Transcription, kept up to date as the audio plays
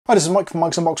Hi, this is Mike from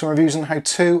Mike's Unboxing Reviews and How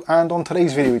To, and on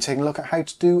today's video we're taking a look at how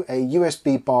to do a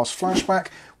USB BIOS flashback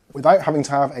without having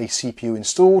to have a CPU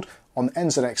installed on the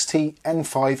NZXT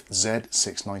N5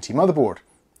 Z690 motherboard.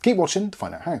 Keep watching to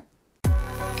find out how.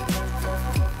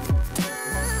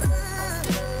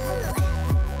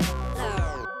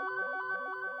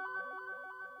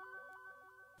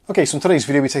 Okay, so in today's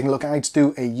video we're taking a look at how to do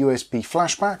a USB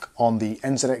flashback on the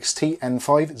NZXT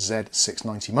N5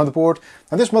 Z690 motherboard.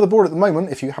 Now this motherboard at the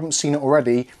moment, if you haven't seen it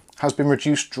already, has been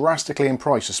reduced drastically in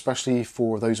price, especially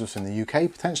for those of us in the UK,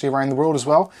 potentially around the world as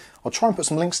well. I'll try and put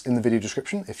some links in the video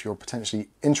description if you're potentially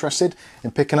interested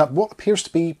in picking up what appears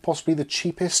to be possibly the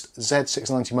cheapest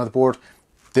Z690 motherboard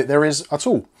that there is at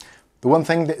all. The one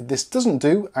thing that this doesn't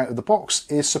do out of the box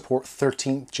is support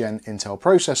 13th gen Intel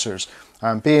processors.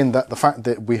 And being that the fact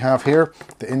that we have here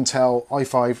the Intel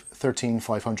i5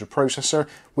 13500 processor,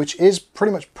 which is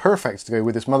pretty much perfect to go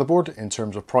with this motherboard in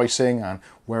terms of pricing and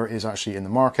where it is actually in the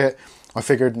market, I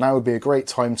figured now would be a great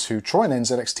time to try an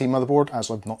NZXT motherboard, as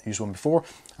I've not used one before,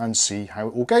 and see how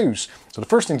it all goes. So the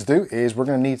first thing to do is we're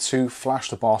going to need to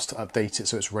flash the BIOS to update it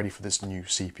so it's ready for this new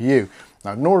CPU.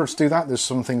 Now in order to do that, there's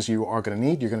some things you are going to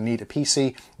need. You're going to need a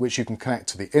PC which you can connect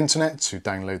to the internet to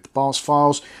download the BIOS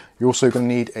files. You're also going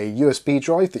to need a USB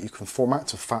drive that you can format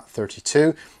to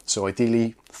FAT32, so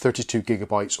ideally 32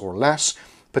 gigabytes or less.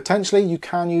 Potentially you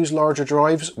can use larger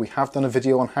drives. We have done a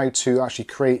video on how to actually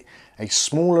create a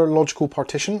smaller logical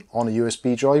partition on a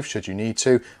USB drive should you need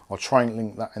to. I'll try and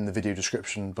link that in the video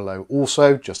description below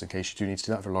also, just in case you do need to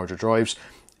do that for larger drives.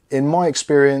 In my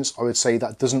experience, I would say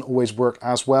that doesn't always work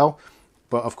as well,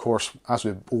 but of course, as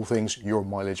with all things, your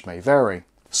mileage may vary.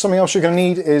 Something else you're going to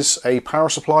need is a power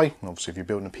supply. Obviously, if you're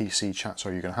building a PC, chances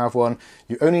are you're going to have one.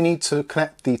 You only need to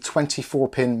connect the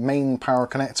 24-pin main power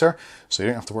connector, so you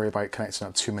don't have to worry about connecting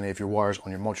up too many of your wires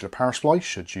on your modular power supply,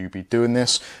 should you be doing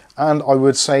this. And I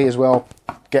would say as well,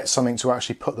 get something to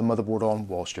actually put the motherboard on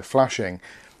whilst you're flashing.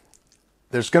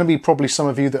 There's going to be probably some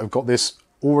of you that have got this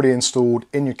already installed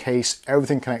in your case,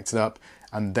 everything connected up,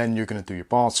 and then you're going to do your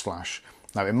BIOS flash.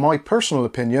 Now, in my personal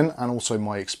opinion, and also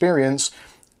my experience,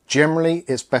 generally,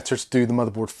 it's better to do the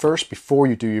motherboard first before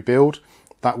you do your build.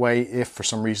 That way, if for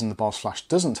some reason the BIOS flash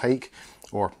doesn't take,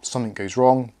 or something goes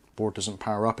wrong, board doesn't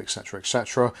power up, etc.,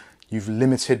 etc., you've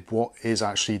limited what is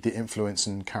actually the influence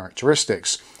and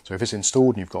characteristics. So if it's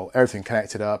installed and you've got everything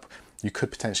connected up, you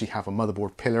could potentially have a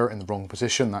motherboard pillar in the wrong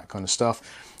position, that kind of stuff.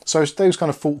 So it's those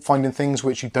kind of fault-finding things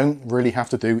which you don't really have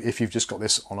to do if you've just got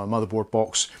this on a motherboard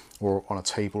box or on a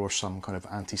table or some kind of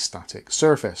anti-static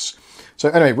surface. So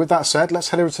anyway, with that said, let's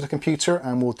head over to the computer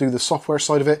and we'll do the software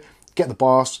side of it, get the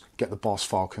BIOS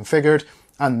file configured,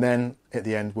 and then at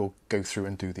the end we'll go through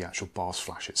and do the actual BIOS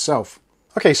flash itself.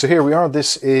 Okay, so here we are.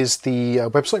 This is the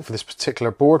website for this particular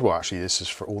board. Well, actually, this is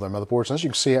for all their motherboards. And as you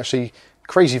can see, actually,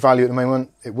 crazy value at the moment.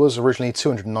 It was originally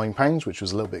 £209, which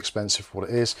was a little bit expensive for what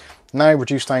it is. Now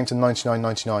reduced down to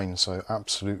 $99.99, so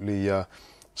absolutely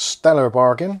stellar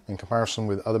bargain in comparison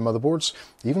with other motherboards,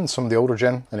 even some of the older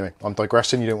gen. Anyway, I'm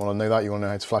digressing. You don't want to know that. You want to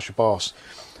know how to flash your BIOS.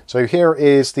 So here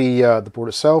is the board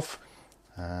itself,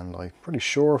 and I'm pretty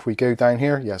sure if we go down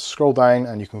here, yes, scroll down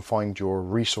and you can find your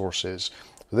resources.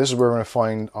 So this is where we're going to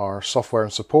find our software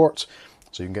and support.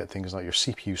 So you can get things like your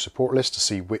CPU support list to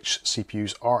see which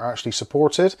CPUs are actually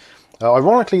supported.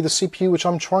 Ironically, the CPU which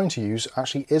I'm trying to use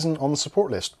actually isn't on the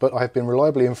support list, but I have been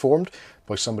reliably informed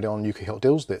by somebody on UK Hot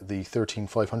Deals that the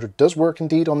 13500 does work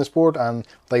indeed on this board, and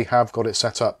they have got it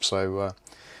set up. So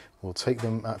we'll take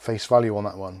them at face value on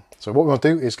that one. So what we're going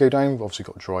to do is go down. We've obviously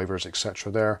got drivers,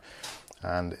 etc. there.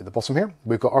 And at the bottom here,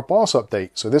 we've got our BIOS update.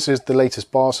 So this is the latest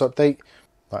BIOS update.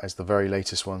 That is the very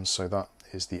latest one. So that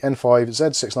is the N5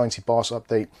 Z690 BIOS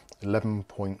update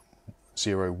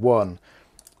 11.01.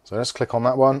 So let's click on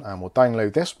that one and we'll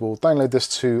download this. We'll download this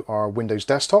to our Windows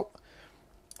desktop.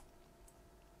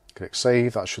 Click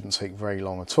save. That shouldn't take very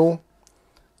long at all.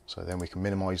 So then we can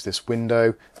minimize this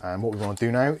window. And what we want to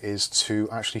do now is to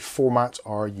actually format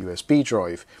our USB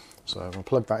drive. So I'm going to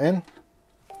plug that in.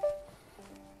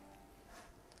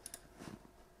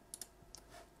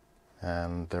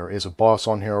 And there is a BIOS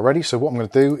on here already. So what I'm going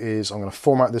to do is I'm going to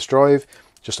format this drive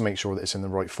just to make sure that it's in the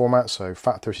right format. So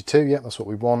FAT32, yeah, that's what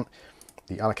we want.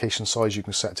 The allocation size you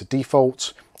can set to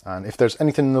default. And if there's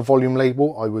anything in the volume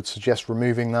label, I would suggest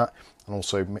removing that and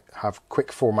also have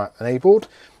quick format enabled.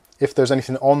 If there's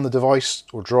anything on the device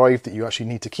or drive that you actually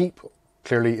need to keep,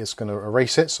 clearly it's going to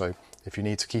erase it. So if you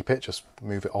need to keep it, just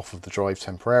move it off of the drive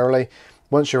temporarily.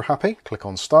 Once you're happy, click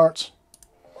on Start.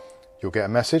 You'll get a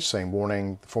message saying,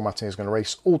 warning, the formatting is going to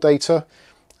erase all data.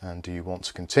 And do you want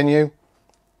to continue?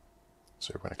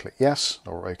 So we're going to click yes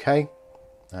or OK.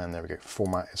 And there we go,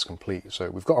 format is complete. So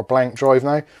we've got our blank drive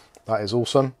now. That is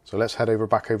awesome. So let's head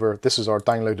back over. This is our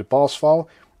downloaded BIOS file.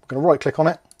 We're going to right click on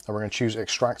it and we're going to choose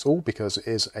extract all because it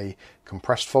is a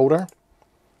compressed folder.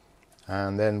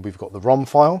 And then we've got the ROM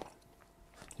file.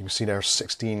 You can see there's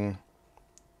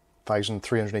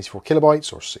 16,384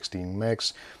 kilobytes or 16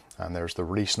 megs. And there's the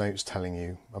release notes telling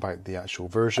you about the actual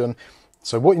version.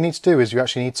 So what you need to do is you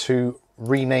actually need to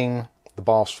rename the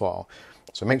BIOS file.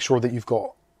 So make sure that you've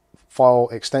got file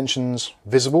extensions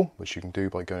visible, which you can do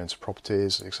by going into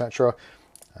properties, etc.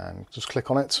 And just click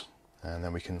on it. And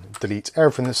then we can delete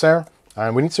everything that's there.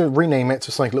 And we need to rename it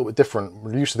to something a little bit different.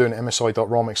 We're used to doing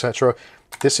msi.rom, etc.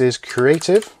 This is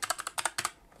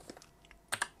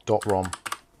creative.rom.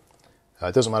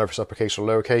 It doesn't matter if it's uppercase or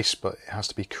lowercase, but it has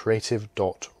to be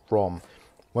creative.rom.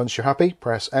 Once you're happy,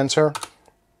 press enter.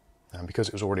 And because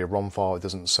it was already a ROM file, it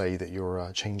doesn't say that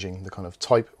you're changing the kind of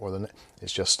type, or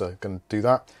it's just going to do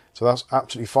that. So that's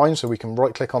absolutely fine. So we can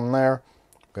right click on there.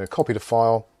 I'm going to copy the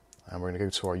file and we're going to go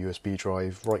to our USB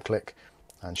drive, right click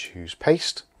and choose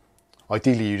paste.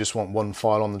 Ideally, you just want one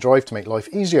file on the drive to make life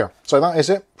easier. So that is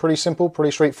it. Pretty simple,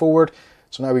 pretty straightforward.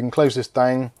 So now we can close this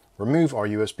down, remove our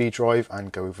USB drive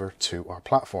and go over to our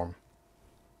platform.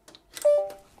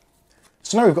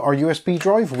 So now we've got our USB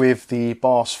drive with the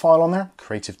BIOS file on there,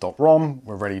 creative.rom.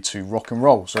 We're ready to rock and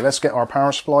roll. So let's get our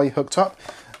power supply hooked up.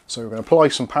 So we're going to apply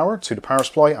some power to the power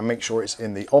supply and make sure it's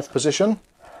in the off position.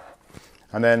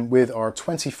 And then with our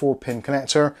 24-pin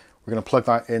connector, we're going to plug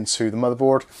that into the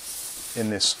motherboard in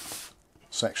this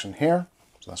section here.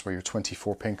 So that's where your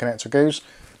 24-pin connector goes.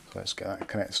 So let's get that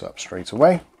connected up straight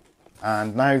away.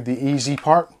 And now the easy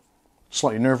part,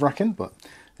 slightly nerve-wracking, but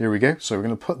here we go. So we're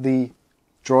going to put the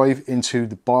drive into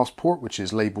the BIOS port, which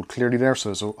is labeled clearly there. So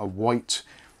there's a white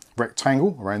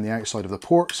rectangle around the outside of the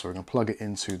port. So we're going to plug it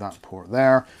into that port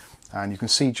there. And you can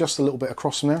see just a little bit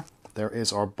across from there, there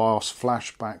is our BIOS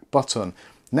flashback button.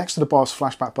 Next to the BIOS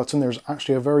flashback button, there's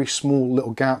actually a very small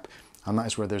little gap, and that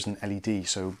is where there's an LED.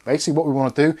 So basically what we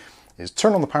want to do is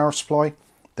turn on the power supply,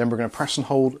 then we're going to press and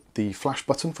hold the flash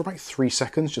button for about 3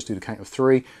 seconds, just do the count of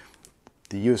 3.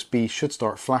 The USB should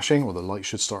start flashing, or the light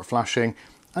should start flashing,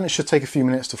 and it should take a few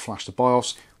minutes to flash the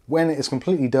BIOS. When it is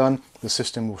completely done, the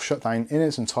system will shut down in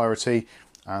its entirety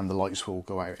and the lights will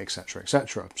go out, etc,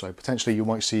 etc. So potentially you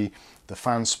might see the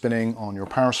fan spinning on your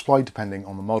power supply depending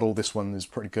on the model. This one is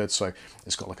pretty good, so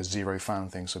it's got like a 0 fan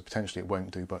thing, so potentially it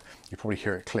won't do, but you probably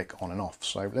hear it click on and off.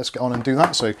 So let's get on and do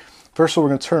that. So first of all,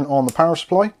 we're going to turn on the power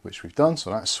supply, which we've done,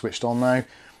 so that's switched on now.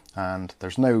 And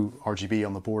there's no RGB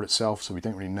on the board itself, so we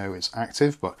don't really know it's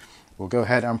active, but we'll go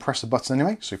ahead and press the button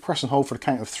anyway. So press and hold for the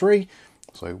count of 3.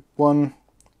 So 1,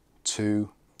 2,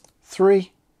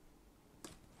 3.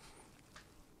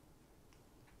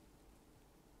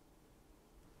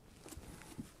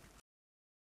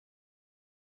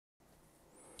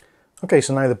 Okay,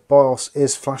 so now the BIOS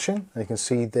is flashing, and you can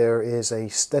see there is a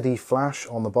steady flash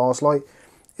on the BIOS light.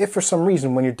 If for some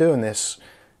reason when you're doing this,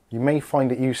 you may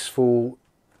find it useful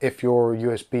if your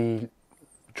USB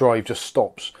drive just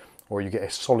stops or you get a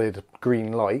solid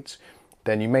green light,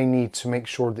 then you may need to make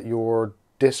sure that your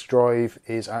disk drive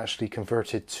is actually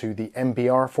converted to the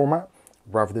MBR format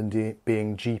rather than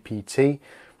being GPT.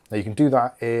 Now you can do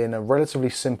that in a relatively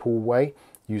simple way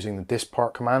using the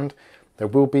diskpart command. There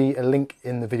will be a link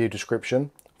in the video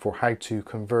description for how to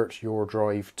convert your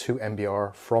drive to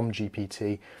MBR from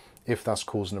GPT if that's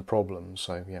causing a problem.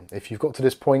 So yeah, if you've got to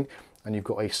this point and you've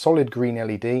got a solid green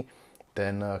LED,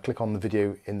 then click on the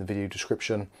video in the video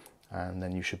description and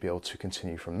then you should be able to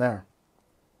continue from there.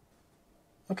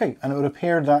 Okay, and it would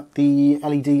appear that the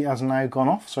LED has now gone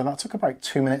off, so that took about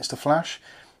 2 minutes to flash,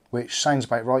 which sounds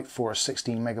about right for a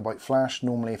 16 megabyte flash.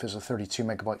 Normally if it's a 32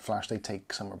 megabyte flash, they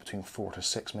take somewhere between 4 to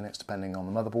 6 minutes depending on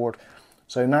the motherboard.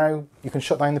 So now you can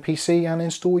shut down the PC and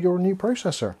install your new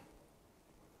processor.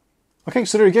 Okay,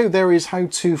 so there you go. There is how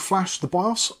to flash the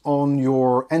BIOS on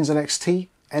your NZXT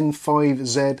N5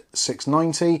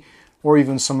 Z690 or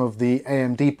even some of the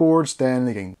AMD boards. Then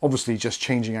again, obviously just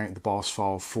changing out the BIOS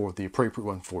file for the appropriate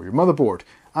one for your motherboard.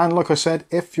 And like I said,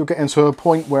 if you're getting to a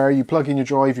point where you plug in your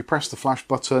drive, you press the flash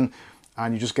button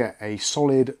and you just get a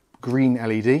solid green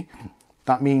LED,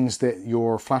 that means that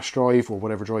your flash drive or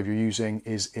whatever drive you're using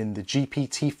is in the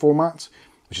GPT format,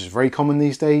 which is very common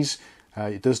these days.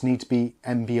 It does need to be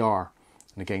MBR.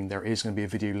 And again, there is going to be a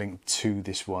video linked to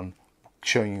this one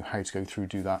showing you how to go through,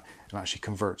 do that, and actually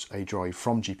convert a drive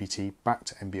from GPT back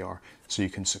to MBR so you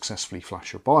can successfully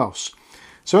flash your BIOS.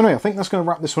 So anyway, I think that's going to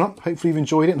wrap this one up. Hopefully you've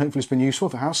enjoyed it and hopefully it's been useful.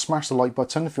 If it has, smash the like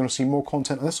button. If you want to see more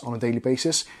content of this on a daily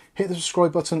basis, hit the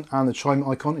subscribe button and the chime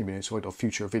icon if you're notified of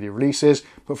future video releases.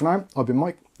 But for now, I've been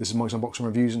Mike. This is Mike's Unboxing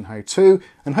Reviews and How To,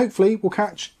 and hopefully we'll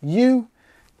catch you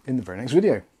in the very next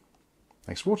video.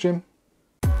 Thanks for watching.